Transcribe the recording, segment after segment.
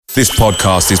This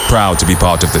podcast is proud to be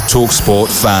part of the TalkSport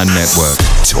Fan Network.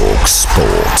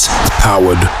 TalkSport.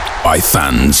 Powered by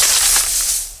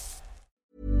fans.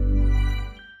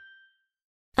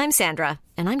 I'm Sandra,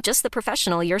 and I'm just the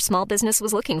professional your small business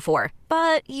was looking for.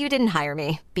 But you didn't hire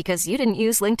me because you didn't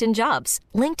use LinkedIn Jobs.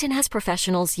 LinkedIn has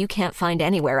professionals you can't find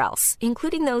anywhere else,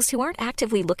 including those who aren't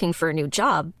actively looking for a new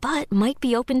job, but might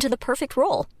be open to the perfect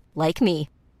role, like me.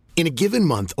 In a given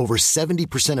month, over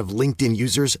 70% of LinkedIn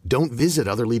users don't visit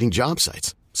other leading job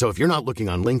sites. So if you're not looking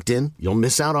on LinkedIn, you'll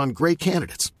miss out on great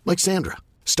candidates like Sandra.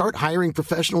 Start hiring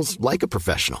professionals like a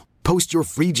professional. Post your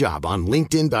free job on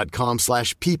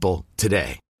linkedin.com/people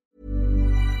today.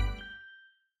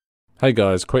 Hey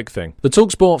guys, quick thing. The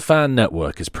TalkSport Fan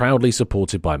Network is proudly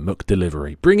supported by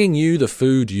McDelivery, bringing you the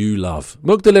food you love.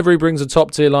 McDelivery brings a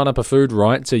top-tier lineup of food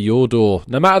right to your door.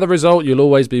 No matter the result, you'll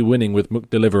always be winning with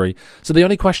McDelivery. So the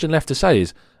only question left to say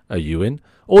is, are you in?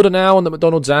 Order now on the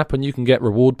McDonald's app and you can get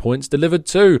reward points delivered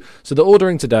too. So the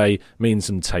ordering today means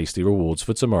some tasty rewards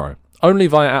for tomorrow. Only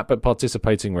via app at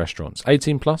participating restaurants.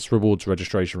 18 plus, rewards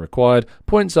registration required.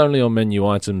 Points only on menu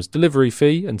items. Delivery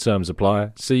fee and terms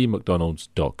apply. See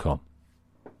mcdonalds.com.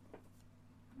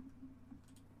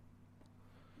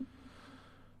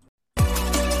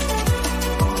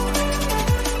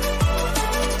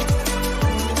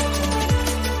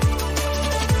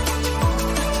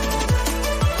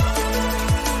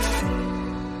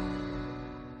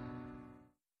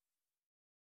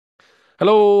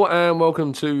 Hello and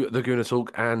welcome to the Gooner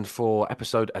Talk and for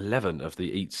episode 11 of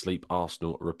the Eat, Sleep,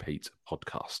 Arsenal, Repeat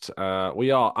podcast.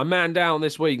 We are a man down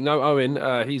this week. No Owen,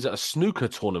 he's at a snooker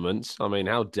tournament. I mean,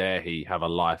 how dare he have a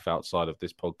life outside of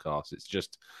this podcast? It's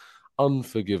just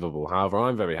unforgivable. However,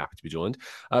 I'm very happy to be joined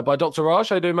by Dr. Raj.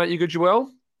 How you doing, mate? You good? You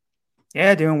well?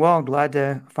 Yeah, doing well. Glad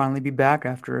to finally be back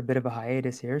after a bit of a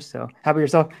hiatus here. So how about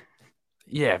yourself?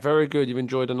 Yeah, very good. You've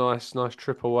enjoyed a nice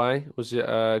trip away. Was it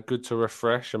good to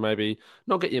refresh and maybe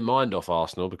not get your mind off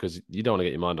Arsenal, because you don't want to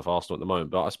get your mind off Arsenal at the moment,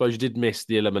 but I suppose you did miss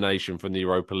the elimination from the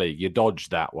Europa League. You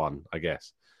dodged that one, I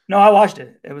guess. No, I watched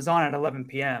it. It was on at 11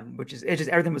 p.m., which is,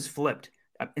 everything was flipped.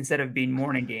 Instead of being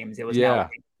morning games, it was now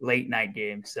late night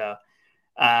games. So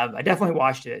I definitely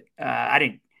watched it. I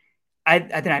think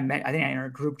in our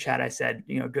group chat, I said,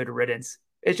 good riddance.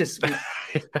 It's just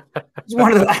it's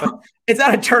one of the. It's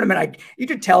not a tournament. You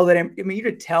could tell that. You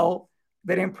could tell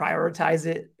they didn't prioritize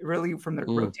it really from the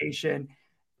rotation,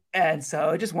 and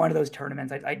so it's just one of those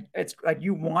tournaments. It's like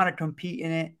you want to compete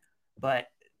in it, but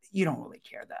you don't really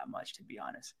care that much, to be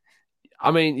honest. I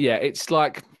mean, yeah, it's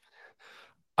like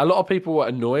a lot of people were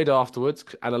annoyed afterwards,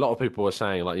 and a lot of people were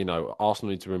saying, like, Arsenal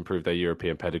need to improve their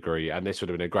European pedigree, and this would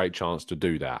have been a great chance to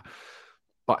do that.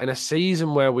 But in a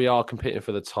season where we are competing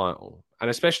for the title, and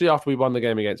especially after we won the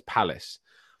game against Palace,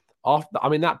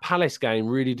 that Palace game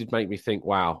really did make me think,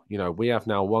 wow, we have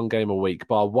now one game a week,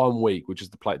 bar 1 week, which is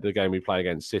the game we play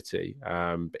against City.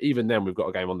 But even then, we've got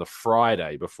a game on the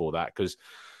Friday before that, because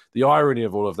the irony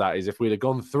of all of that is if we'd have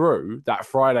gone through, that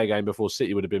Friday game before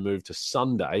City would have been moved to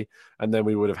Sunday, and then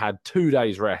we would have had 2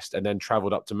 days rest and then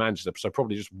travelled up to Manchester. So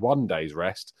probably just 1 day's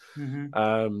rest.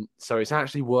 Mm-hmm. So it's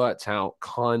actually worked out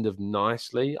kind of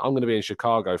nicely. I'm going to be in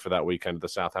Chicago for that weekend of the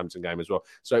Southampton game as well.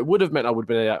 So it would have meant I would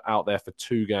have been out there for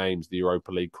 2 games, the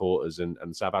Europa League quarters and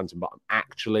Southampton. But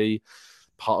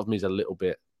part of me is a little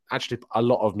bit, actually a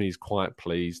lot of me is quite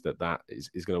pleased that is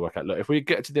going to work out. Look, if we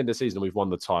get to the end of the season and we've won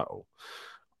the title,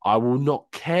 I will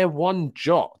not care one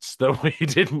jot that we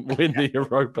didn't win the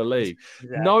Europa League.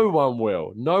 Exactly. No one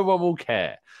will. No one will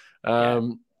care.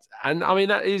 And I mean,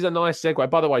 that is a nice segue.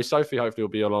 By the way, Sophie hopefully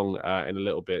will be along in a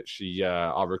little bit.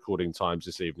 Our recording times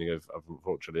this evening have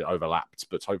unfortunately overlapped,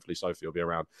 but hopefully Sophie will be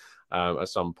around at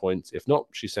some point. If not,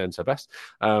 she sends her best.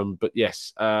 But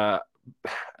yes, how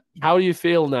do you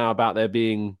feel now about there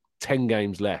being 10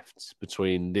 games left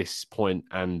between this point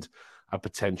and a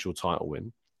potential title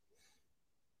win?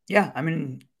 Yeah, I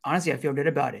mean, honestly, I feel good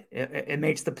about it. It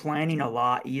makes the planning a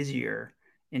lot easier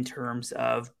in terms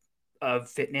of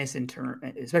fitness,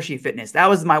 especially fitness. That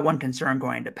was my one concern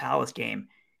going into Palace game,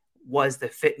 was the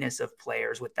fitness of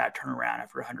players with that turnaround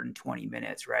after 120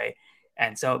 minutes, right?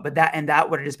 And so, that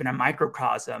would have just been a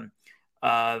microcosm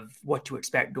of what to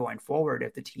expect going forward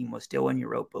if the team was still in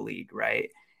Europa League, right?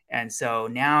 And so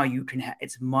now you can.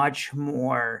 It's much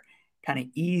more kind of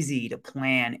easy to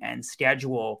plan and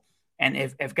schedule. And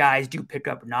if guys do pick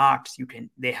up knocks,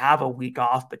 they have a week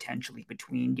off potentially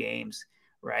between games,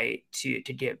 right, to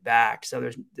get back. So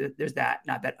there's that,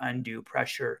 not that undue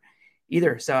pressure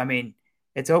either. So, I mean,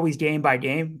 it's always game by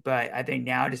game, but I think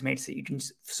now it just makes it you can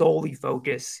solely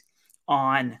focus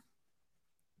on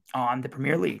the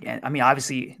Premier League. And I mean,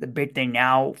 obviously the big thing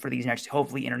now for these next,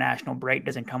 hopefully international break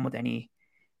doesn't come with any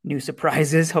new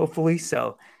surprises, hopefully.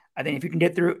 So I think if you can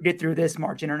get through this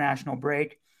March international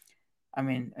break, I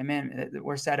mean,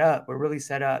 we're set up. We're really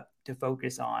set up to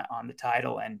focus on the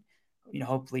title and,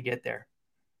 hopefully get there.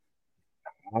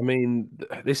 I mean,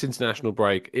 this international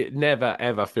break, it never,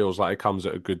 ever feels like it comes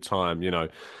at a good time,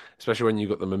 especially when you've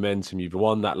got the momentum. You've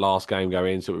won that last game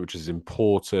going into it, which is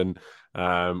important.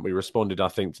 We responded, I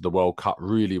think, to the World Cup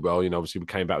really well. Obviously, we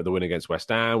came back with a win against West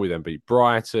Ham. We then beat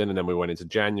Brighton, and then we went into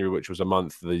January, which was a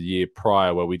month of the year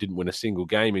prior where we didn't win a single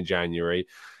game in January.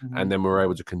 Mm-hmm. And then we were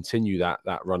able to continue that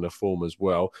run of form as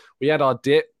well. We had our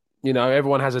dip.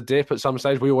 Everyone has a dip at some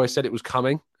stage. We always said it was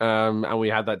coming. And we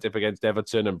had that dip against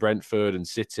Everton and Brentford and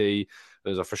City.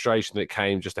 There's a frustration that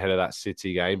came just ahead of that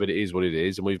City game, but it is what it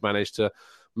is. And we've managed to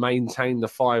maintain the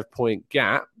 5-point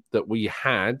gap that we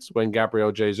had when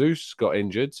Gabriel Jesus got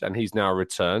injured, and he's now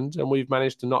returned. And we've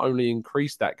managed to not only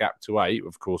increase that gap to 8,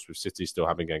 of course, with City still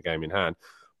having a game in hand,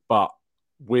 but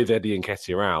with Eddie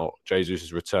Nketiah out, Jesus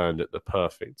has returned at the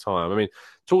perfect time. I mean,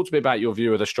 talk to me about your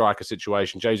view of the striker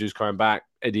situation. Jesus coming back,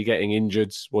 Eddie getting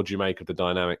injured. What do you make of the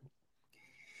dynamic?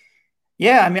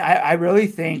 Yeah, I mean, I really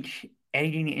think Eddie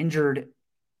getting injured,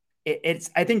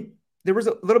 I think there was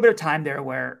a little bit of time there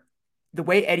where the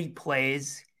way Eddie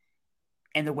plays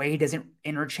and the way he doesn't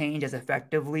interchange as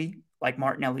effectively like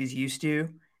Martinelli's used to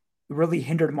really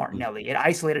hindered Martinelli. It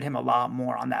isolated him a lot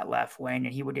more on that left wing,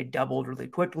 and he would get doubled really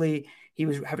quickly. He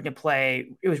was having to play.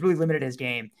 It was really limited his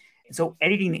game. And so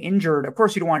Eddie getting injured, of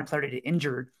course you don't want a player to get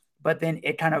injured, but then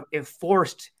it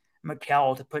forced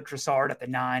Mikel to put Trossard at the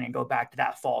 9 and go back to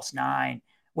that false 9,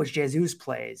 which Jesus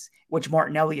plays, which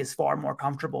Martinelli is far more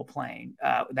comfortable playing,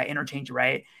 that interchange,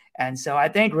 right? And so I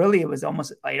think really it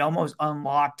almost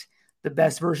unlocked the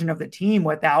best version of the team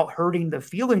without hurting the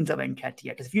feelings of Nketiah.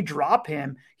 Because if you drop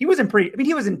him, he was in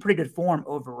pretty good form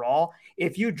overall.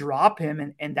 If you drop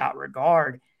him in that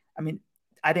regard, I mean,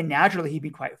 I think naturally he'd be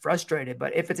quite frustrated.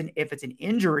 But if it's an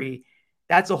injury,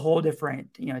 that's a whole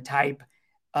different, type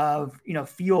of,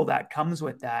 feel that comes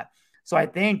with that. So I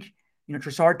think,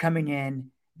 Trossard coming in,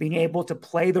 being able to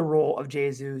play the role of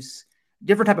Jesus,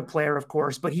 different type of player, of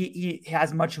course, but he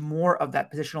has much more of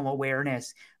that positional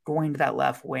awareness going to that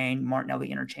left wing,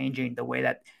 Martinelli interchanging the way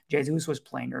that Jesus was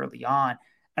playing early on.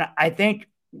 And I think,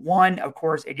 one, of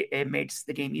course, it makes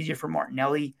the game easier for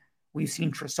Martinelli. We've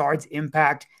seen Trossard's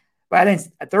impact. But I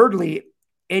think, thirdly,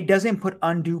 it doesn't put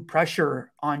undue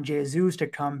pressure on Jesus to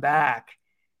come back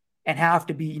and have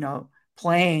to be,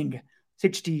 playing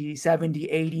 60, 70,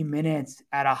 80 minutes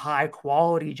at a high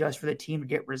quality just for the team to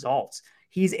get results.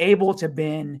 He's able to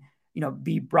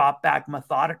be brought back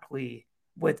methodically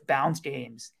with bounce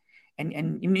games.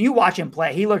 And you watch him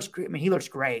play, he looks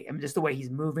great. I mean, just the way he's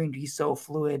moving, he's so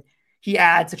fluid. He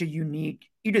adds such a unique,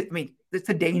 it's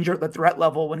the danger, the threat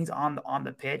level when he's on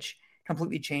the pitch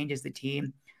completely changes the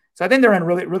team. So I think they're in a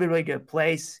really, really, really good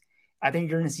place. I think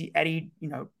you're going to see Eddie,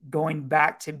 going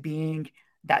back to being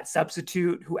that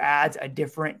substitute who adds a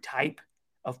different type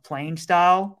of playing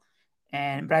style.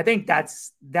 But I think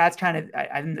that's kind of,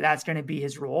 I think that's going to be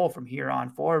his role from here on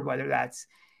forward, whether that's,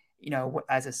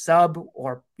 as a sub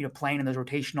or, playing in those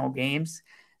rotational games.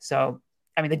 So,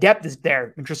 I mean, the depth is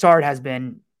there. And Trossard has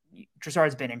been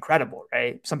incredible,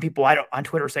 right? Some people on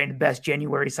Twitter saying the best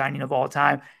January signing of all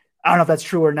time. I don't know if that's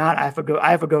true or not. I have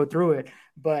to go through it,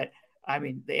 but I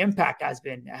mean, the impact has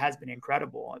been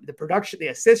incredible. The production, the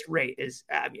assist rate is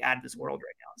out of this world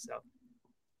right now. So.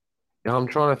 Yeah, I'm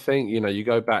trying to think, you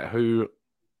go back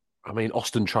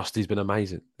Austin Trusty's been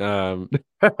amazing.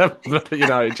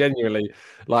 Genuinely,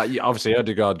 like obviously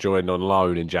Odegaard joined on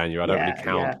loan in January. I don't really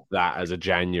count that as a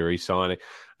January signing.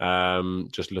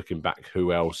 Just looking back,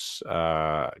 who else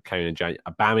came in January?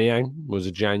 Aubameyang was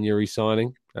a January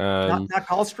signing. Not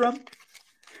Kallstrom?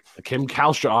 Kim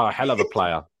Kallstrom, hell of a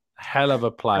player. Hell of a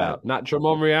player. Nacho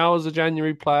Monreal was a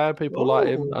January player. People like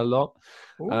him a lot.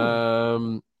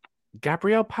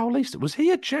 Gabriel Paulista, was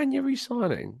he a January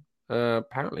signing?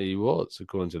 Apparently he was,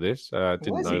 according to this.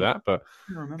 Didn't know that, but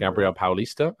Gabriel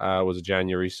Paulista was a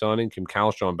January signing. Kim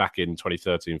Kallstrom back in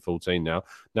 2013-14 now.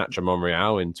 Nacho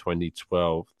Monreal in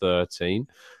 2012-13.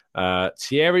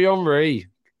 Thierry Henry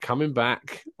coming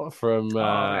back from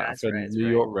New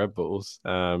York Red Bulls.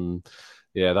 That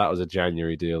was a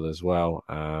January deal as well.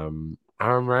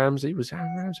 Aaron Ramsey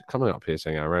coming up here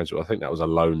saying Aaron Ramsey? Well, I think that was a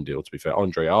loan deal, to be fair.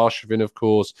 Andre Arshavin, of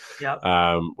course. Yep.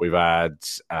 We've had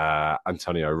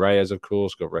Antonio Reyes, of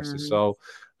course, God rest his soul.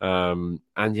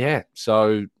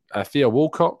 So Theo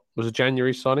Walcott was a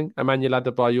January signing. Emmanuel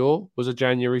Adebayor was a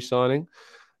January signing.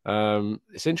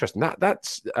 It's interesting.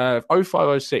 That's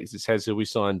 0506. It says that we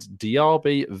signed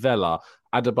Diaby, Vela,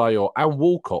 Adebayor, and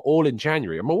Walcott all in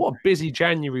January. I mean, what a busy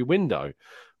January window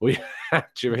we had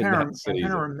during that I'm trying to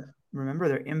season. remember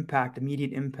their impact,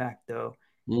 immediate impact, though.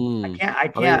 Mm. I I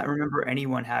mean, can't remember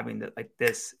anyone having that like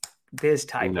this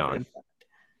type of no. impact.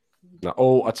 No.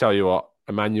 Oh, I tell you what,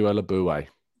 Emmanuel Aboué.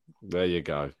 There you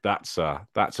go. That's a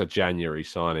January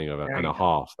signing of There and you a go.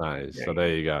 half. That is. There So you there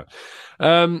go. you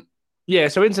go. Yeah.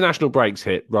 So international breaks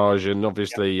hit, Raj, and Yep.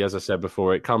 obviously, as I said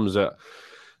before, it comes at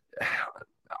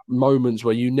moments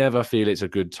where you never feel it's a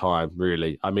good time,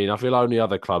 really. I mean, I feel only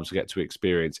other clubs get to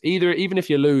experience either, even if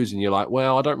you lose and you're like,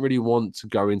 well, I don't really want to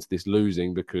go into this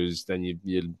losing because then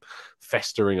you're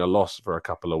festering a loss for a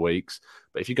couple of weeks.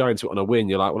 But if you go into it on a win,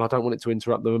 you're like, well, I don't want it to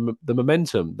interrupt the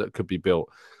momentum that could be built.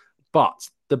 But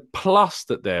the plus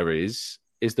that there is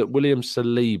that William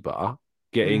Saliba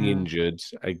getting Mhm. injured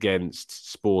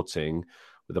against Sporting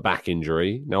with a back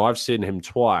injury. Now, I've seen him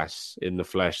twice in the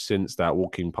flesh since that,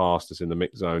 walking past us in the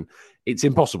mix zone. It's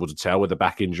impossible to tell with a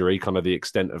back injury, kind of the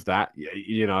extent of that.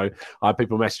 You know, I had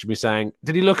people message me saying,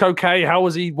 did he look okay? How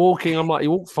was he walking? I'm like, he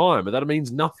walked fine, but that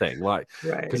means nothing. Like,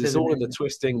 Right. It because it's doesn't all in make the sense.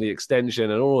 twisting, the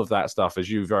extension, and all of that stuff, as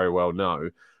you very well know.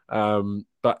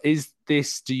 But is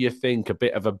this, do you think, a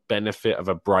bit of a benefit of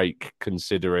a break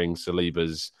considering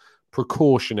Saliba's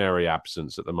precautionary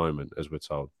absence at the moment, as we're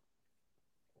told?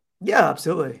 Yeah,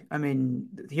 absolutely. I mean,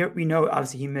 here we know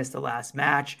obviously he missed the last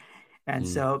match, and Mm.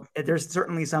 so there's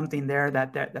certainly something there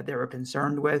that they were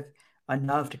concerned with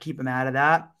enough to keep him out of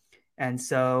that. And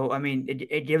so, I mean,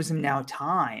 it gives him now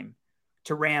time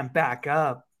to ramp back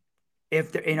up.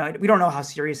 If you know, we don't know how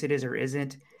serious it is or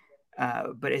isn't,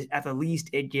 but at the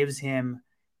least it gives him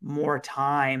more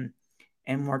time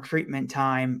and more treatment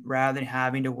time rather than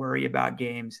having to worry about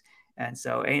games. And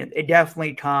so it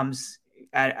definitely comes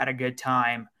at a good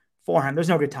time for him. There's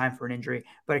no good time for an injury,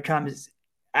 but it comes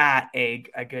at a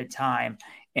good time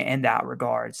in that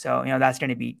regard. So, you know, that's going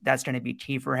to be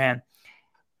key for him.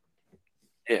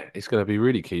 Yeah, it's going to be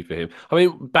really key for him. I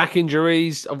mean, back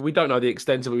injuries, we don't know the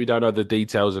extent of it, we don't know the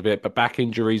details of it, but back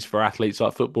injuries for athletes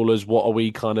like footballers, what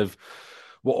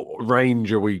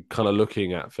range are we kind of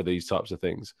looking at for these types of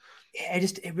things?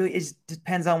 It really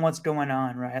depends on what's going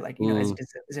on, right? Like, you know, Mm,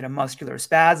 is it a muscular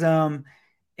spasm?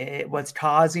 What's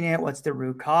causing it? What's the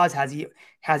root cause? Has he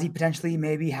potentially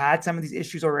maybe had some of these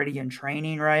issues already in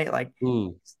training, right? Like,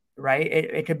 mm. right?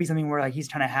 It could be something where like he's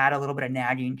kind of had a little bit of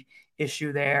nagging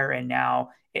issue there, and now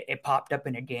it popped up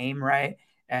in a game, right?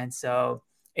 And so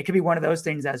it could be one of those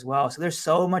things as well. So there's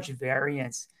so much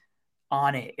variance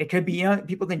on it. It could be, you know,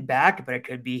 people think back, but it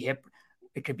could be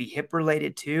hip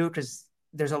related too, because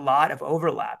there's a lot of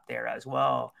overlap there as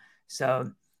well.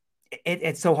 So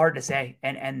it's so hard to say.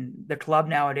 And the club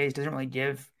nowadays doesn't really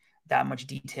give that much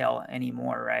detail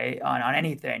anymore, right? On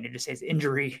anything. It just says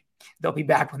injury. They'll be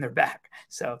back when they're back.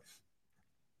 So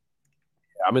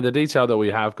I mean, the detail that we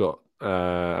have got,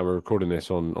 and we're recording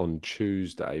this on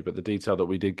Tuesday, but the detail that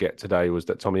we did get today was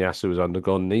that Tomiyasu has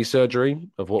undergone knee surgery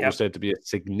of what was yep. said to be a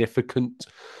significant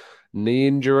knee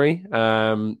injury.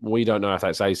 We don't know if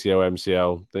that's ACL,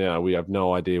 MCL. You know, we have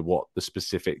no idea what the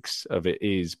specifics of it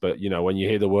is. But you know, when you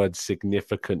hear the word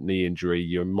significant knee injury,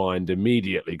 your mind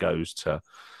immediately goes to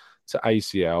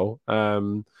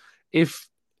ACL. If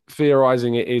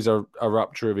theorizing it is a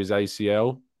rupture of his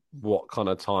ACL, what kind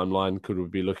of timeline could we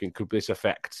be looking? Could this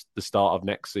affect the start of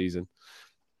next season?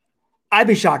 I'd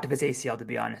be shocked if it's ACL, to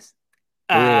be honest.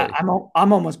 Really?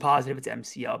 I'm almost positive it's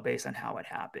MCL based on how it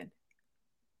happened.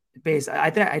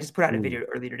 I think I just put out a video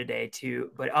earlier today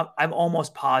too, but I'm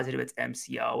almost positive it's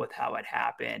MCL with how it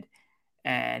happened.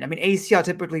 And I mean, ACL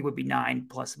typically would be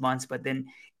 9+ months, but then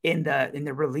in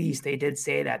the release they did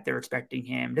say that they're expecting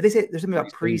him. Did they say there's something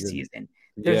about Season. preseason?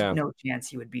 There's Yeah. no chance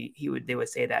they would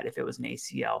say that if it was an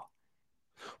ACL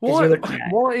because you're What? looking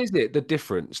at What is it? The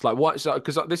difference? Like what?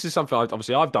 Because this is something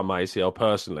obviously I've done my ACL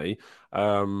personally.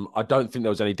 I don't think there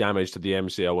was any damage to the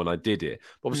MCL when I did it.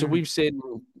 But obviously, mm, we've seen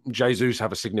Jesus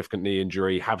have a significant knee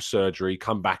injury, have surgery,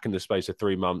 come back in the space of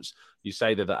 3 months. You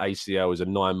say that the ACL is a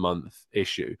 9-month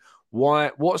issue.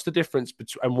 Why? What's the difference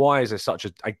between? And why is there such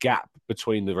a gap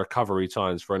between the recovery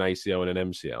times for an ACL and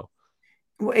an MCL?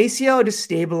 well, ACL just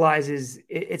stabilizes.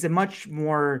 It's a much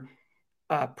more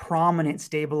prominent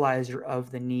stabilizer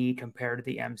of the knee compared to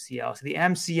the MCL. So the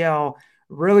MCL,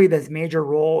 really the major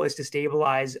role is to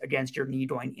stabilize against your knee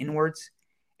going inwards.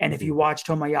 And if you watch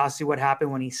Tomiyasu, what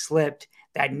happened when he slipped,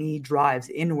 that knee drives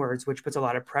inwards, which puts a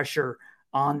lot of pressure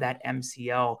on that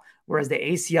MCL. Whereas the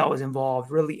ACL is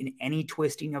involved really in any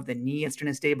twisting of the knee, it's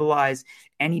going to stabilize,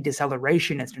 any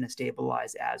deceleration, it's going to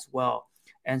stabilize as well.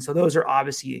 And so those are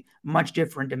obviously much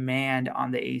different demand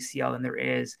on the ACL than there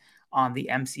is on the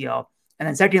MCL. And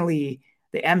then secondly,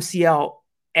 the MCL,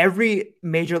 every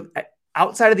major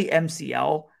outside of the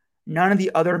MCL, none of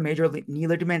the other major knee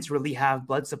ligaments really have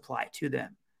blood supply to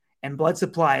them. And blood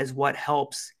supply is what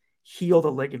helps heal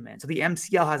the ligament. So the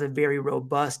MCL has a very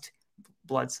robust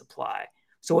blood supply.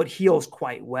 So it heals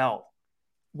quite well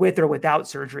with or without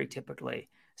surgery typically.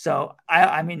 So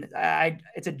I mean,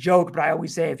 it's a joke, but I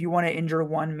always say if you want to injure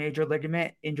one major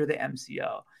ligament, injure the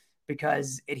MCL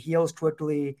because it heals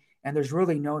quickly and there's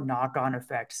really no knock-on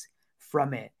effects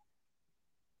from it.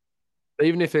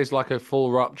 Even if there's like a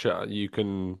full rupture, you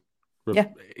can.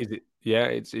 Is it? Yeah,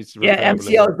 it's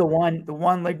MCL is the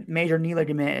one major knee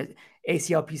ligament,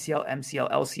 ACL, PCL,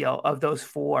 MCL, LCL. Of those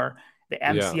four, the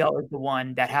MCL is the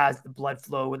one that has the blood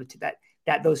flow with it,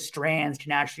 that those strands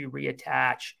can actually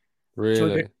reattach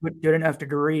to a good enough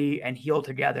degree and heal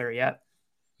together. Yep.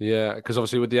 Yeah, because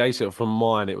obviously with the ACL, from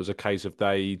mine, it was a case of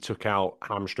they took out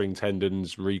hamstring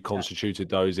tendons, reconstituted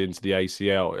those into the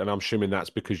ACL, and I'm assuming that's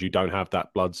because you don't have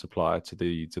that blood supply to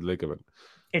the ligament.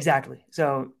 Exactly.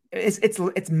 So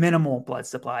it's minimal blood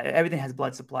supply. Everything has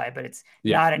blood supply, but it's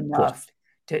not enough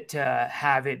to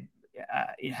have it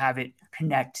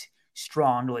connect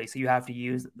strongly. So you have to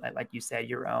use, like you said,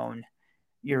 your own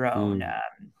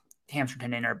hamstring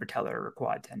tendon or patellar or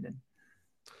quad tendon.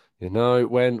 You know,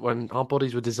 when our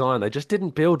bodies were designed, they just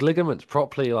didn't build ligaments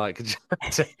properly, like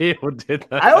to heal, did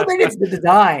they? I don't think it's the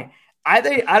design. I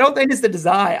don't think it's the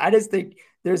design. I just think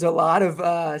there's a lot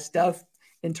of stuff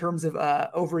in terms of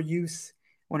overuse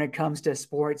when it comes to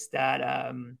sports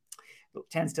that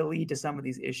tends to lead to some of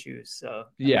these issues. So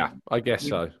I guess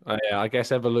so. I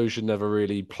guess evolution never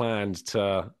really planned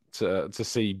to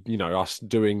see, you know, us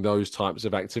doing those types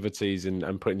of activities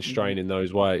and putting strain in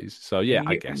those ways. So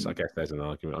I guess there's an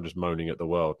argument. I'm just moaning at the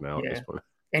world now at this point.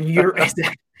 And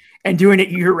doing it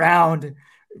year round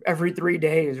every 3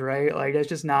 days, right? Like that's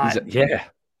just not. It's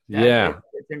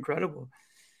incredible.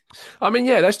 I mean,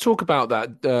 let's talk about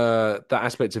that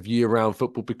aspect of year-round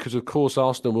football because, of course,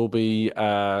 Arsenal will be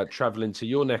travelling to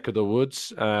your neck of the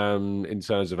woods in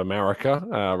terms of America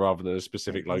rather than a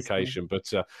specific location. But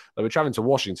they were travelling to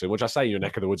Washington, which I say your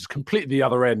neck of the woods is completely the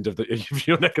other end of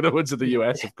your neck of the woods of the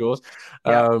US, of course,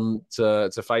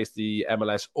 to face the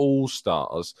MLS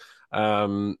All-Stars.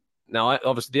 Now,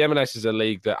 obviously, the MLS is a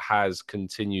league that has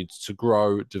continued to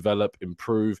grow, develop,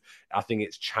 improve. I think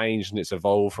it's changed and it's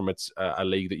evolved from a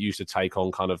league that used to take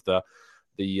on kind of the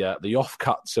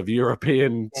offcuts of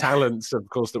European talents, of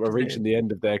course, that were reaching the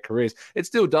end of their careers. It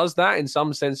still does that in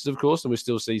some senses, of course, and we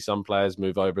still see some players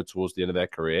move over towards the end of their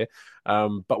career.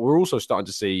 But we're also starting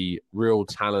to see real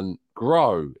talent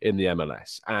grow in the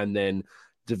MLS and then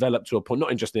develop to a point,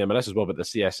 not in just the MLS as well, but the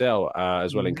CSL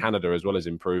as well in Canada, as well as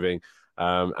improving.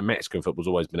 And Mexican football's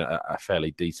always been at a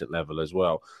fairly decent level as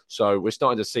well. So we're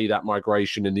starting to see that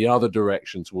migration in the other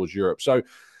direction towards Europe. So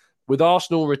with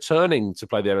Arsenal returning to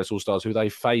play the MLS All-Stars, who they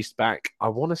faced back, I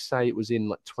want to say it was in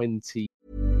like 20.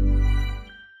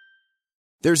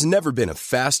 There's never been a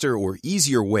faster or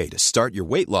easier way to start your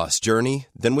weight loss journey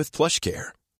than with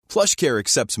PlushCare. PlushCare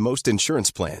accepts most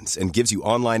insurance plans and gives you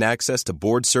online access to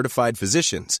board-certified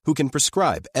physicians who can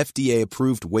prescribe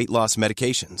FDA-approved weight loss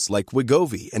medications like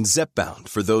Wegovy and Zepbound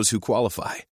for those who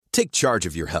qualify. Take charge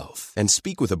of your health and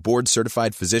speak with a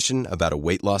board-certified physician about a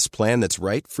weight loss plan that's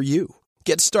right for you.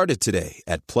 Get started today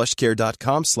at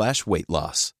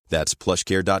plushcare.com/weightloss. That's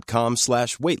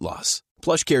plushcare.com/weightloss.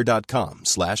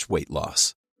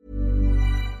 plushcare.com/weightloss.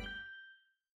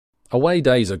 Away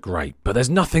days are great, but there's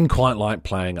nothing quite like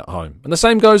playing at home. And the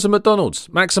same goes to McDonald's.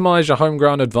 Maximise your home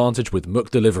ground advantage with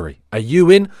McDelivery. Are you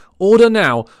in? Order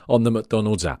now on the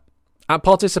McDonald's app. At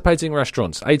participating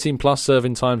restaurants, 18 plus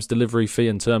serving times, delivery fee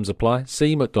and terms apply.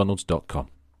 See mcdonalds.com.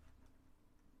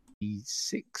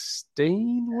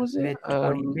 16, was it?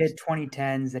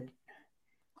 Mid-2010s.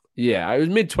 Yeah, it was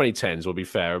mid-2010s, will be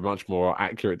fair, much more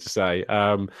accurate to say.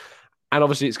 And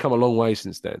obviously, it's come a long way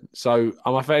since then. So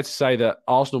am I fair to say that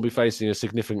Arsenal will be facing a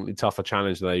significantly tougher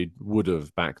challenge than they would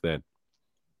have back then?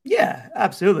 Yeah,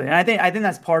 absolutely. And I think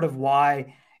that's part of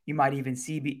why you might even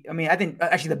see. I think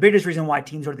actually the biggest reason why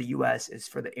teams go to the U.S. is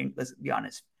for let's be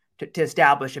honest, to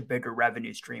establish a bigger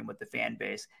revenue stream with the fan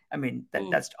base. I mean,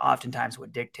 that's oftentimes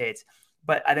what dictates.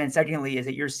 But then secondly is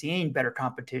that you're seeing better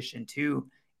competition too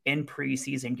in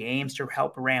preseason games to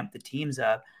help ramp the teams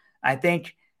up. I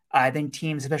think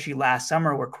teams, especially last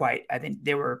summer, were quite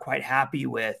happy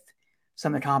with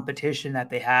some of the competition that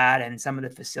they had and some of the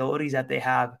facilities that they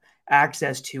have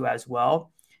access to as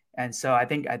well. And so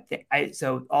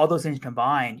so all those things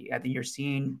combined, I think you're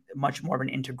seeing much more of an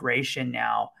integration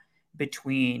now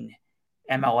between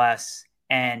MLS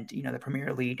and, the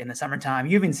Premier League in the summertime.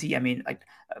 You even see, like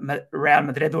Real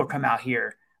Madrid will come out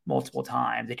here multiple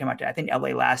times. They came out to, I think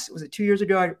LA was it 2 years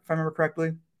ago, if I remember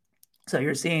correctly? So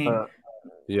you're seeing,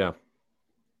 Yeah.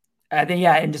 I think,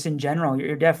 yeah, and just in general,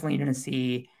 you're definitely going to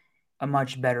see a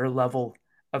much better level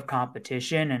of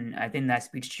competition. And I think that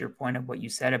speaks to your point of what you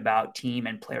said about team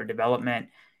and player development.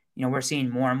 You know, we're seeing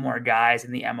more and more guys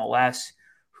in the MLS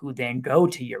who then go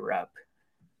to Europe.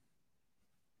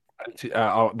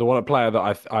 The one player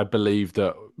that I believe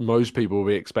that most people will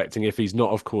be expecting, if he's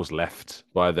not, of course, left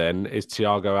by then, is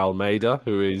Thiago Almeida,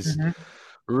 who is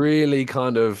really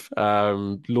kind of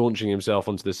launching himself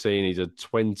onto the scene. He's a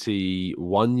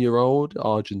 21-year-old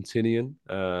Argentinian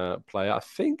player. I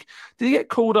think, did he get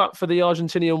called up for the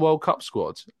Argentinian World Cup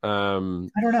squad? I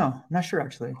don't know. I'm not sure,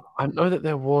 actually. I know that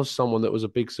there was someone that was a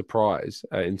big surprise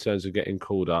in terms of getting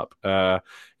called up.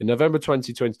 In November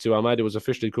 2022, Almeida was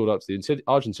officially called up to the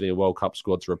Argentinian World Cup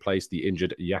squad to replace the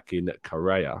injured Joaquin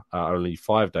Correa, only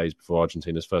 5 days before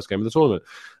Argentina's first game of the tournament.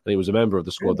 And he was a member of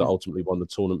the squad that ultimately won the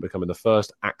tournament, becoming the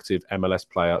first active MLS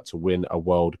player to win a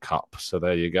World Cup. So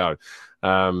there you go.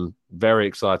 Very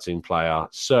exciting player.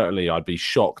 Certainly, I'd be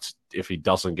shocked if he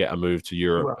doesn't get a move to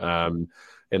Europe.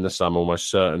 In the summer, almost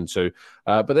certain to.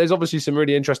 But there's obviously some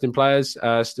really interesting players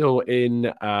still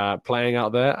in playing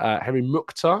out there. Henry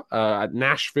Mukhtar at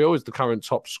Nashville is the current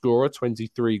top scorer,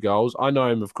 23 goals. I know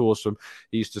him, of course, from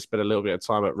he used to spend a little bit of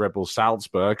time at Red Bull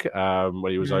Salzburg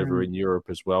when he was over in Europe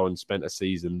as well and spent a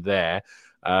season there.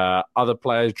 Other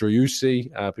players,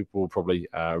 Driussi, people will probably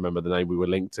remember the name. We were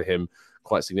linked to him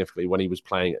quite significantly when he was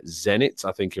playing at Zenit,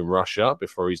 I think, in Russia,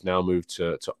 before he's now moved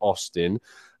to Austin.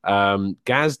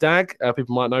 Gazdag,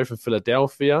 people might know from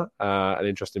Philadelphia, an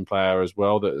interesting player as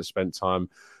well that has spent time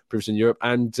previously in Europe.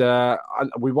 And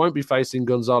we won't be facing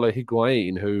Gonzalo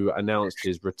Higuain, who announced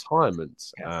his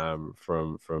retirement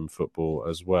from football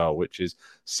as well, which is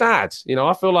sad. You know,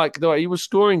 I feel like he was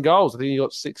scoring goals. I think he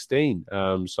got 16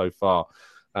 so far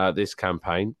this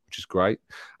campaign, which is great.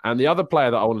 And the other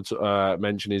player that I wanted to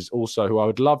mention is also who I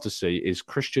would love to see is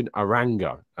Christian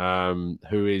Arango,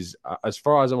 who is, as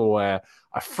far as I'm aware,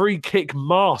 a free kick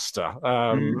master.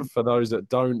 For those that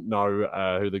don't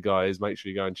know who the guy is, make sure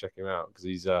you go and check him out because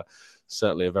he's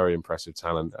certainly a very impressive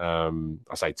talent.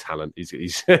 I say talent.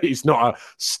 He's not a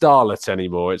starlet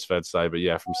anymore, it's fair to say. But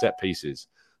yeah, from set pieces,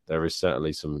 there is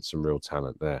certainly some real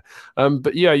talent there.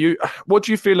 But yeah, what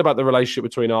do you feel about the relationship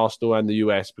between Arsenal and the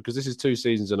US? Because this is 2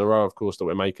 seasons in a row, of course, that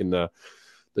we're making the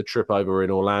trip over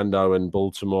in Orlando and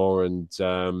Baltimore. And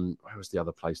where was the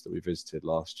other place that we visited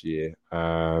last year?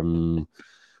 Where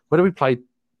did we play?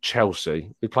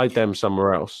 Chelsea. We played them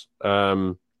somewhere else.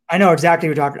 I know exactly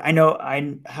what you're talking. I know.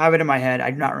 I have it in my head.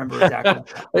 I do not remember exactly.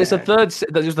 It's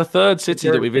the third city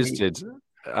that we visited.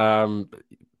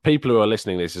 People who are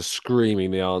listening to this are screaming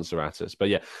the answer at us. But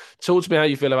yeah, talk to me how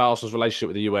you feel about Arsenal's relationship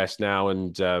with the US now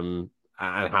and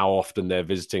how often they're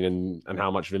visiting and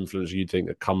how much of influence you think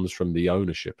that comes from the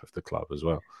ownership of the club as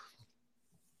well.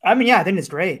 I mean, yeah, I think it's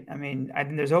great. I mean, I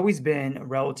think there's always been a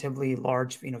relatively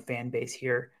large, fan base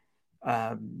here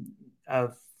from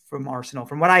Arsenal,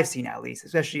 from what I've seen at least,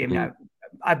 especially, I mean,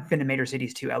 I've been to major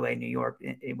cities too, LA, New York,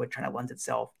 which kind of lends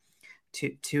itself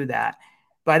to that.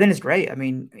 But I think it's great. I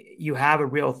mean, you have a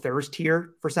real thirst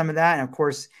here for some of that. And of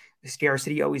course, the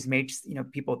scarcity always makes,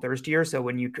 people thirstier. So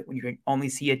when you can only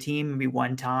see a team maybe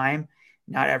one time,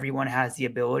 not everyone has the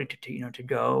ability to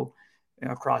go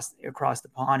across the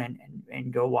pond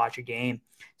and go watch a game.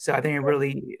 So I think it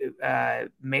really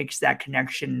makes that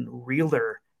connection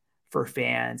realer for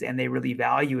fans, and they really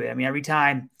value it. I mean, every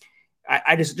time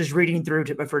I just reading through,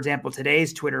 for example,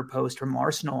 today's Twitter post from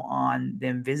Arsenal on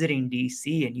them visiting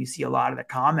DC, and you see a lot of the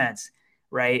comments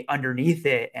right underneath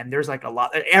it. And there's like a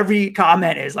lot, every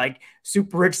comment is like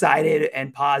super excited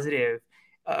and positive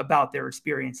about their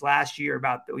experience last year,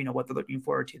 about what they're looking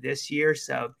forward to this year.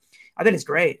 So I think it's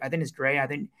great. I think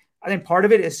part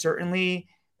of it is certainly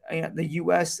the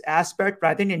U.S. aspect, but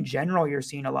I think in general, you're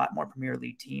seeing a lot more Premier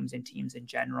League teams and teams in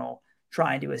general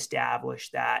trying to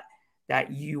establish that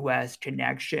U.S.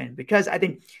 connection, because I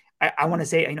think I want to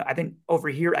say, I think over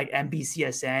here at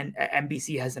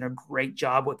NBC has done a great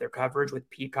job with their coverage with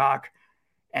Peacock.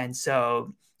 And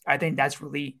so I think that's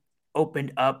really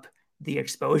opened up the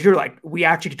exposure. Like, we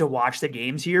actually get to watch the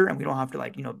games here, and we don't have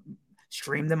to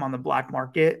stream them on the black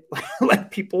market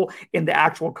like people in the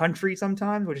actual country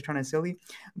sometimes, which is kind of silly,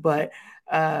 but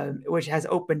which has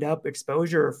opened up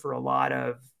exposure for a lot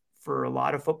of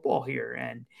football here.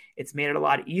 And it's made it a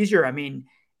lot easier. I mean,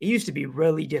 it used to be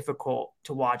really difficult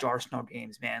to watch Arsenal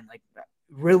games, man, like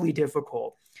really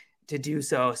difficult to do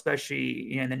so,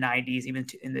 especially in the 90s, even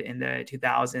in the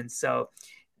 2000s. So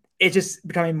it's just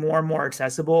becoming more and more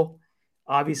accessible,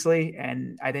 obviously.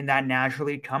 And I think that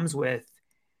naturally comes with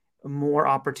more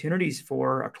opportunities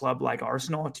for a club like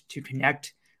Arsenal to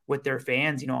connect with their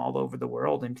fans, all over the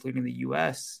world, including the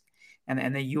US.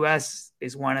 And the US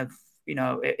is one of,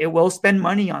 it will spend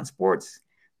money on sports,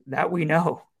 that we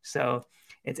know. So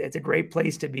it's a great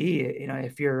place to be,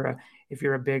 if you're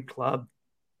a big club.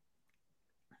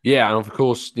 Yeah, and of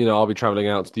course, I'll be traveling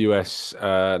out to the US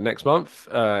next month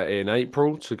in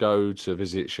April to go to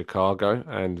visit Chicago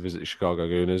and visit Chicago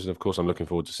Gooners. And of course, I'm looking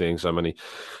forward to seeing so many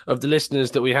of the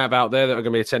listeners that we have out there that are going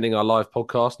to be attending our live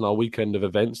podcast and our weekend of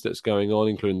events that's going on,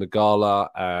 including the gala.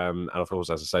 And of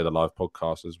course, as I say, the live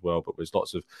podcast as well. But there's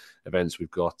lots of events. We've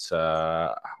got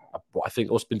what I think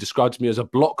also been described to me as a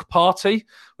block party,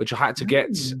 which I had to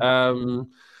get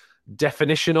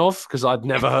definition of because I'd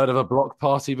never heard of a block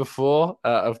party before.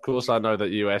 Of course, I know that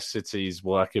US cities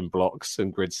work in blocks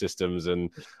and grid systems, and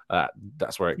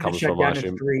that's where it comes from. I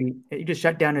assume. You just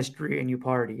shut down a street and you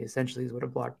party, essentially, is what a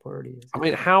block party is. I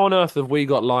mean, how on earth have we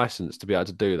got license to be able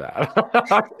to do that?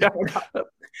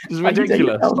 It's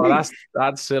ridiculous.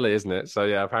 That's silly, isn't it? So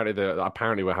yeah,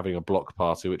 apparently we're having a block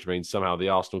party, which means somehow the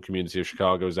Arsenal community of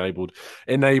Chicago has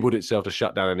enabled itself to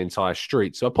shut down an entire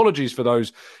street. So apologies for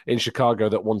those in Chicago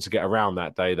that want to get around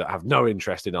that day that have no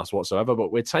interest in us whatsoever,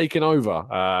 but we're taking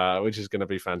over, which is going to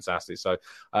be fantastic. So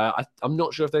I'm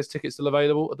not sure if there's tickets still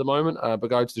available at the moment, but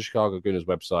go to the Chicago Gooners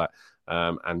website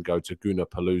and go to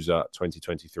Goonerpalooza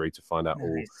 2023 to find out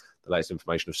all the latest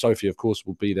information. Of Sophie, of course,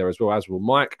 will be there as well, as will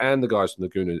Mike and the guys from the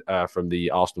Gooner, from the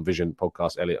Arsenal Vision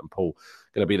podcast, Elliot and Paul,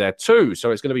 going to be there too.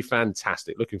 So it's going to be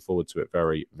fantastic. Looking forward to it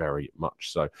very, very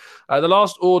much. So the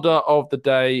last order of the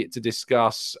day to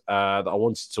discuss that I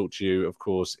wanted to talk to you, of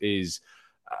course, is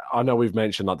I know we've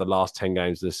mentioned like the last 10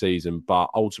 games of the season,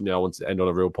 but ultimately I wanted to end on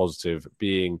a real positive,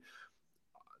 being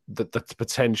the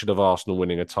potential of Arsenal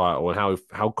winning a title and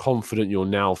how confident you're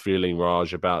now feeling,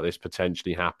 Raj, about this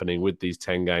potentially happening with these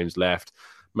 10 games left.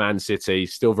 Man City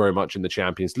still very much in the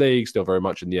Champions League, still very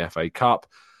much in the FA Cup.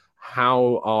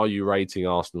 How are you rating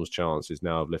Arsenal's chances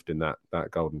now of lifting that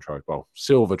golden trophy? Well,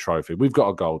 silver trophy. We've got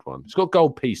a gold one. It's got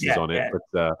gold pieces on it,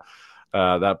 but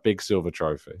that big silver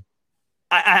trophy.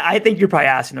 I think you're probably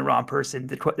asking the wrong person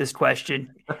this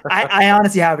question. I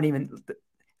honestly haven't even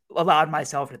allowed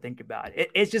myself to think about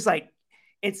it. It's just like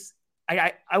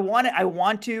I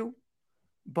want to,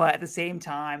 but at the same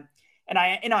time, and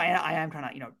I am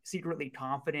kind of secretly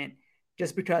confident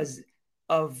just because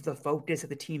of the focus that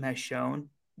the team has shown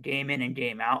game in and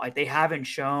game out. Like they haven't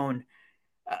shown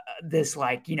this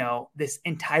this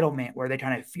entitlement where they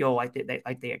kind of feel like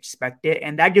they expect it,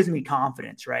 and that gives me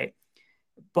confidence, right?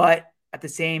 But at the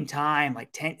same time,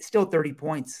 still 30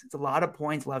 points. It's a lot of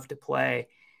points left to play.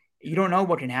 You don't know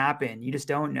what can happen. You just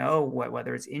don't know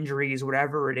whether it's injuries,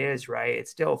 whatever it is, right? It's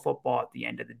still football at the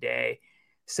end of the day.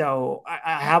 So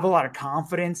I have a lot of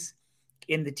confidence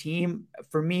in the team.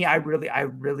 For me, I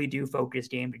really do focus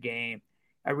game to game.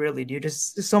 I really do.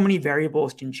 Just so many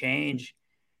variables can change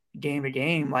game to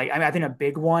game. I think a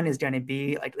big one is going to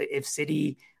be if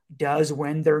City does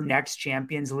win their next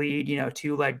Champions League,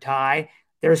 2-leg tie,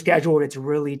 their schedule, it's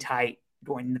really tight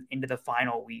going into the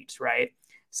final weeks, right?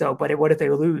 So, but what if they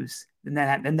lose?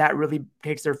 Then that really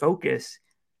takes their focus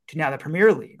to now the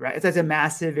Premier League, right? It's a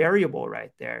massive variable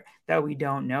right there that we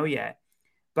don't know yet.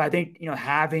 But I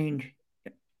think,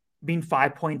 being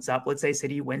 5 points up, let's say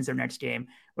City wins their next game,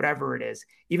 whatever it is,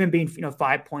 even being,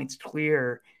 5 points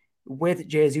clear with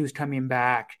Jesus coming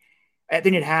back, I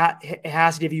think it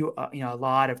has to give you, a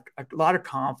lot of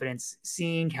confidence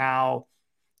seeing how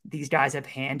these guys have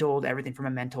handled everything from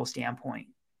a mental standpoint.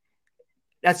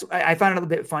 I found it a little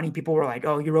bit funny. People were like,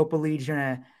 "Oh, Europa League's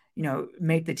gonna,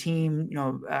 make the team,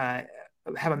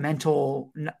 have a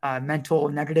mental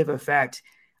negative effect."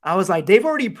 I was like, they've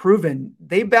already proven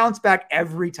they bounce back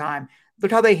every time.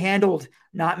 Look how they handled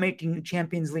not making the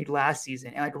Champions League last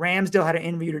season. And Ramsdale had an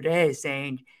interview today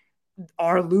saying,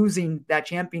 "Our losing that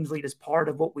Champions League is part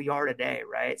of what we are today,"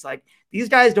 right? It's like these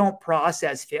guys don't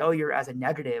process failure as a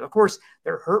negative. Of course,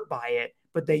 they're hurt by it,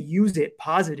 but they use it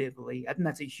positively. I think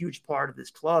that's a huge part of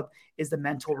this club is the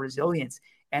mental resilience.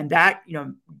 And that,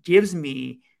 gives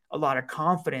me a lot of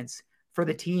confidence for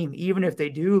the team. Even if they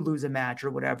do lose a match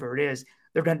or whatever it is,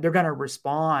 they're going to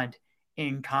respond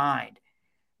in kind.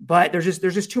 But there's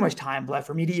just too much time left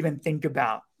for me to even think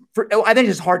about. I think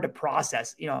it's just hard to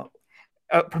process,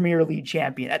 a Premier League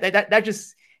champion. That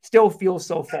just still feels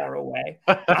so far away.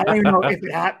 I don't even know if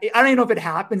it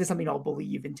happens. It's something I'll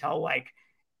believe until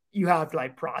you have to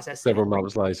process several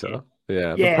months later.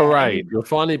 Yeah, the parade. You'll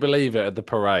finally believe it at the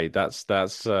parade. That's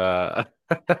yeah,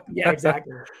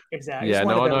 exactly. Yeah,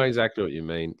 no, I know exactly what you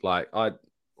mean.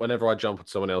 whenever I jump on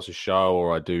someone else's show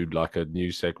or I do like a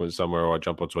news segment somewhere or I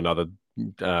jump onto another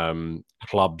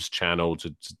club's channel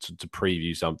to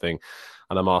preview something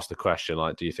and I'm asked a question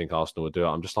like, do you think Arsenal would do it?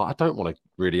 I'm just like, I don't want to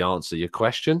really answer your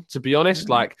question, to be honest.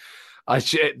 Like,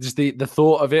 just the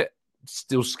thought of it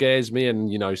still scares me, and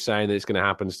saying that it's going to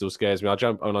happen still scares me. I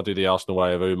jump when I do the Arsenal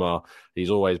way of Umar. He's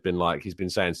always been like, he's been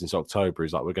saying since October,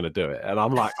 he's like, we're going to do it, and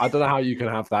I'm like, I don't know how you can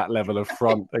have that level of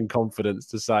front and confidence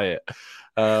to say it.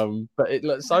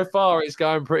 But so far it's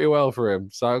going pretty well for him,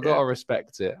 so I've got to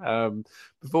respect it.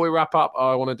 Before we wrap up,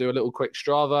 I want to do a little quick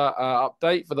Strava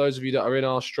update. For those of you that are in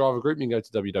our Strava group, you can go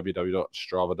to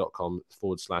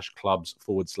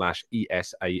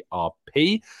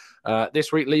www.strava.com/clubs/ESARP.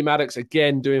 This week, Lee Maddox,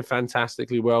 again, doing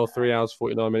fantastically well. 3 hours,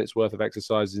 49 minutes worth of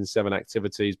exercises in 7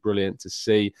 activities. Brilliant to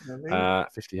see.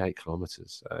 58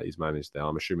 kilometres he's managed there.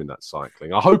 I'm assuming that's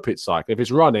cycling. I hope it's cycling. If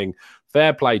it's running,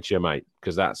 fair play to you, mate,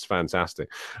 because that's fantastic.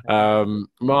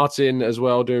 Martin as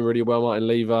well, doing really well. Martin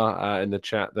Lever in the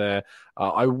chat there.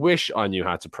 I wish I knew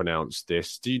how to pronounce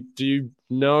this. Do you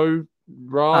know,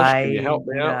 Raj? Can you help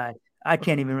me out? I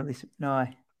can't even really know.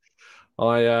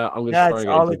 I'm going to try and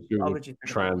get into Google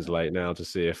Translate now to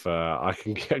see if I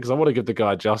can get, because I want to give the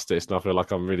guy justice and I feel like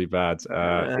I'm really bad.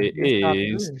 It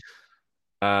is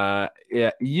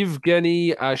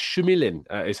Yevgeny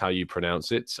Shumilin is how you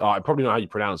pronounce it. I probably know how you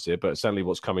pronounce it, but certainly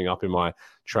what's coming up in my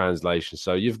translation.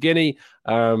 So Yevgeny,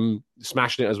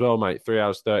 smashing it as well, mate. 3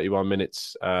 hours, 31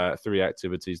 minutes, 3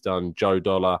 activities done. Joe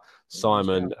Dollar,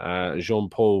 Simon,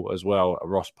 Jean-Paul as well,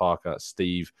 Ross Parker,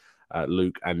 Steve,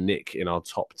 Luke and Nick in our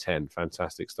top 10.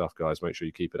 Fantastic stuff, guys. Make sure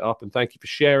you keep it up. And thank you for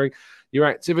sharing your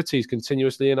activities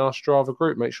continuously in our Strava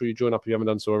group. Make sure you join up if you haven't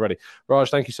done so already. Raj,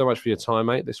 thank you so much for your time,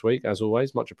 mate, this week. As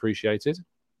always, much appreciated.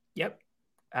 Yep,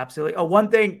 absolutely. Oh,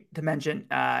 one thing to mention.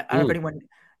 I don't know if anyone,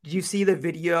 did you see the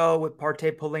video with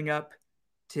Partey pulling up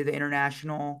to the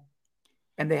international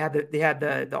and they had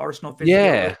the Arsenal physio?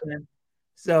 Yeah.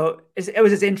 So it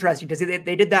was just interesting because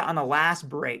they did that on the last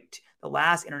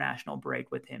international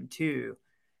break with him too.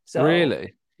 So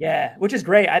really, yeah, which is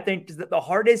great. I think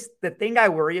the thing I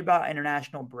worry about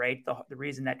international break, the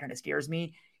reason that kind of scares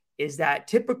me is that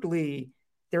typically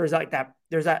there's that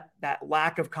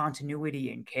lack of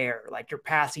continuity and care. Like you're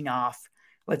passing off,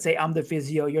 let's say I'm the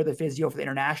physio, you're the physio for the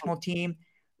international team.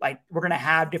 Like we're going to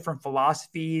have different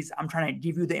philosophies. I'm trying to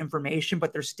give you the information,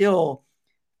 but there's still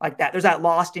like that. There's that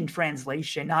lost in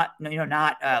translation, not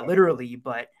literally,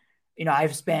 but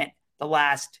I've spent the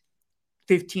last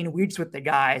 15 weeks with the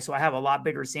guy, so I have a lot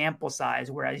bigger sample size,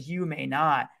 whereas you may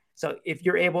not. So if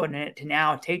you're able to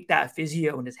now take that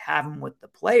physio and just have him with the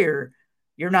player,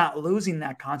 you're not losing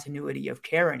that continuity of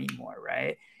care anymore,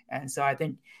 right? And so I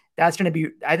think that's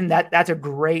a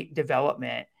great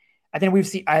development. I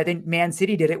think Man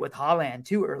City did it with Haaland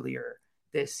too earlier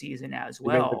this season as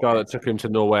well. The guy that took him to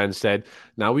Norway and said,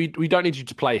 "Now we don't need you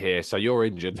to play here, so you're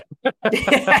injured."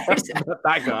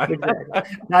 That guy.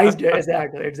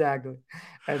 Exactly.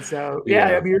 And so,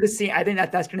 I mean, you're just seeing. I think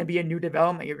that's going to be a new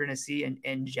development you're going to see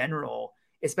in general,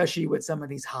 especially with some of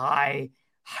these highly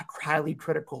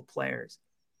critical players.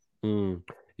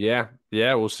 Yeah,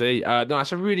 we'll see. No,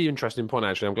 that's a really interesting point.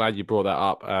 Actually, I'm glad you brought that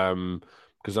up.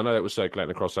 Because I know it was circulating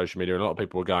across social media, and a lot of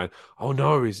people were going, "Oh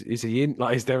no, is he in?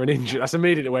 Like, is there an injury?" That's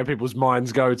immediately where people's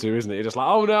minds go to, isn't it? You're just like,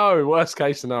 "Oh no, worst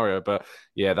case scenario." But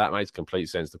yeah, that makes complete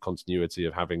sense. The continuity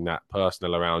of having that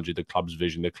personnel around you, the club's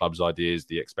vision, the club's ideas,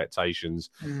 the expectations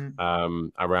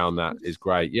around that is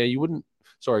great. Yeah, you wouldn't.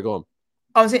 Sorry, go on.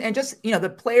 I was saying, and just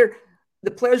the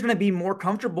player's going to be more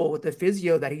comfortable with the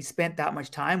physio that he spent that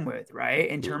much time with, right?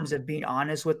 In terms of being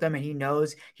honest with them, and he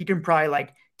knows he can probably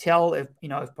tell if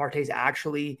Partey's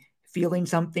actually feeling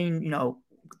something,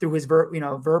 through his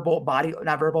verbal body,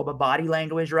 not verbal, but body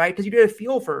language, right? Because you get a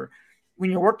feel for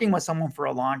when you're working with someone for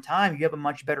a long time, you have a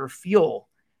much better feel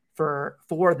for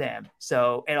them.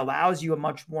 So it allows you a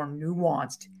much more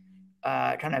nuanced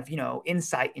kind of,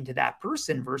 insight into that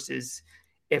person versus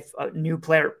if a new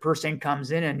person comes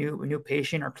in, a new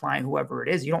patient or client, whoever it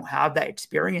is, you don't have that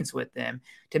experience with them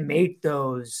to make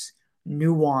those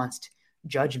nuanced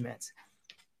judgments.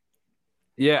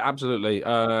 Yeah, absolutely.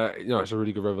 It's a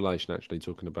really good revelation, actually,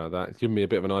 talking about that. It's given me a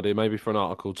bit of an idea, maybe for an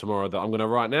article tomorrow that I'm going to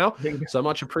write now. So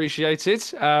much appreciated.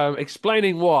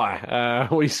 Explaining why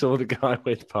we saw the guy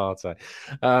with Partey.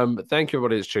 Thank you,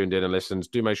 everybody that's tuned in and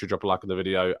listened. Do make sure you drop a like on the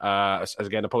video.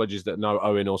 Again, apologies that no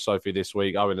Owen or Sophie this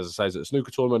week. Owen, as I say, is at the snooker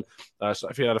tournament.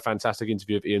 Sophie had a fantastic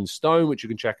interview of Ian Stone, which you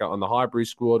can check out on the Highbury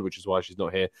squad, which is why she's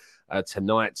not here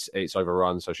tonight. It's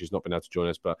overrun, so she's not been able to join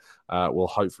us, but we'll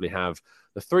hopefully have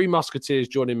the Three Musketeers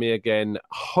joining me again,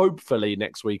 hopefully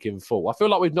next week in full. I feel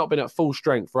like we've not been at full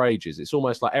strength for ages. It's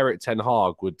almost like Eric Ten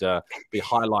Hag would be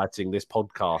highlighting this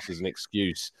podcast as an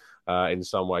excuse in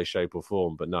some way, shape or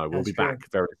form. But no, we'll be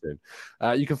back very soon.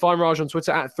 You can find Raj on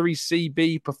Twitter at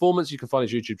 3CB Performance. You can find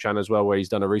his YouTube channel as well, where he's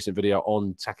done a recent video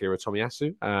on Takehiro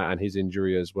Tomiyasu and his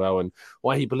injury as well, and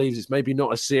why he believes it's maybe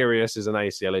not as serious as an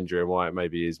ACL injury and why it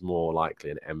maybe is more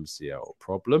likely an MCL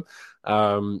problem.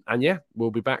 And yeah,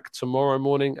 we'll be back tomorrow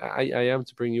morning at 8 a.m.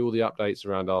 to bring you all the updates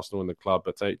around Arsenal and the club.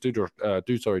 But do drop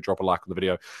a like on the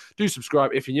video. Do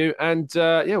subscribe if you're new. And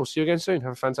yeah, we'll see you again soon.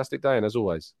 Have a fantastic day. And as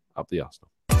always, up the Arsenal.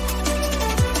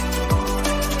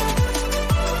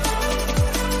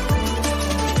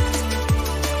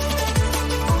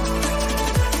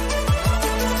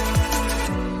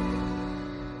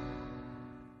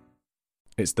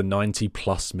 It's the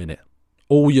 90-plus minute.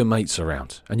 All your mates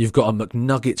around, and you've got a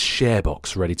McNuggets share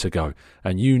box ready to go,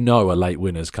 and you know a late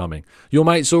winner's coming. Your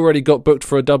mate's already got booked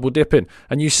for a double dip-in,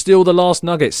 and you steal the last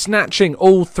nugget, snatching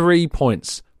all 3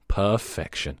 points.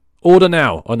 Perfection. Order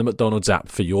now on the McDonald's app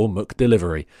for your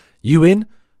McDelivery. You in?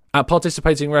 At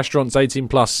participating restaurants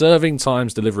 18+, serving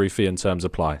times, delivery fee and terms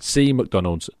apply. See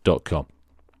mcdonalds.com.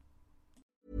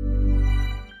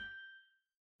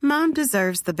 Mom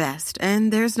deserves the best,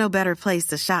 and there's no better place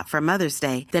to shop for Mother's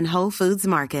Day than Whole Foods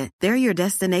Market. They're your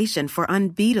destination for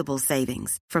unbeatable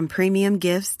savings, from premium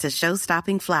gifts to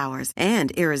show-stopping flowers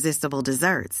and irresistible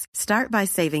desserts. Start by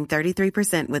saving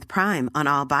 33% with Prime on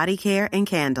all body care and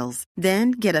candles.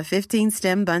 Then get a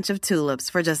 15-stem bunch of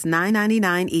tulips for just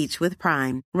 $9.99 each with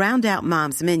Prime. Round out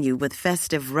Mom's menu with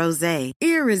festive rosé,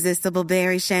 irresistible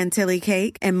berry chantilly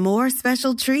cake, and more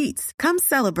special treats. Come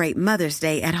celebrate Mother's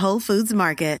Day at Whole Foods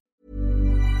Market.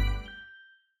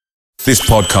 This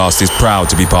podcast is proud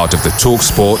to be part of the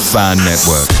TalkSport Fan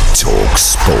Network.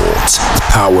 TalkSport.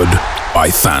 Powered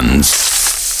by fans.